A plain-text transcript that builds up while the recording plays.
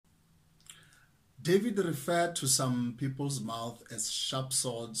David referred to some people's mouth as sharp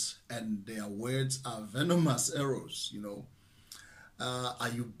swords, and their words are venomous arrows. Are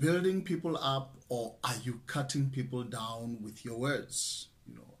you building people up, or are you cutting people down with your words?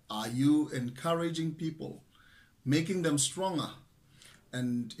 Are you encouraging people, making them stronger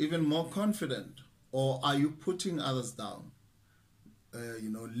and even more confident, or are you putting others down?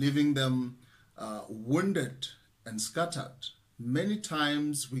 Leaving them wounded and scattered. Many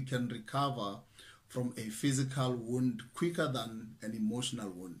times we can recover from a physical wound quicker than an emotional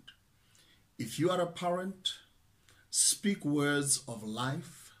wound. If you are a parent, speak words of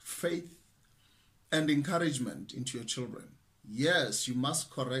life, faith, and encouragement into your children. Yes, you must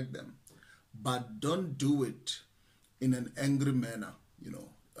correct them, but don't do it in an angry manner,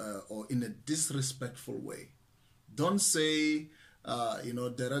 or in a disrespectful way. Don't say,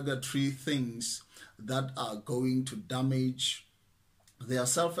 derogatory things that are going to damage their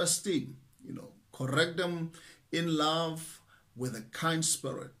self-esteem. Correct them in love with a kind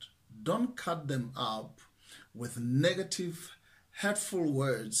spirit. Don't cut them up with negative, hurtful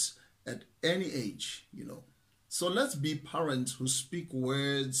words at any age, So let's be parents who speak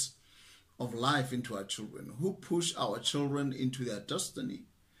words of life into our children, who push our children into their destiny,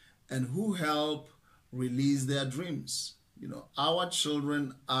 and who help release their dreams. Our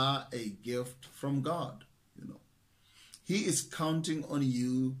children are a gift from God. He is counting on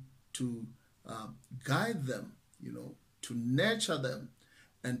you to guide them, to nurture them,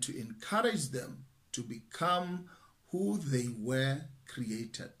 and to encourage them to become who they were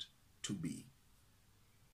created to be.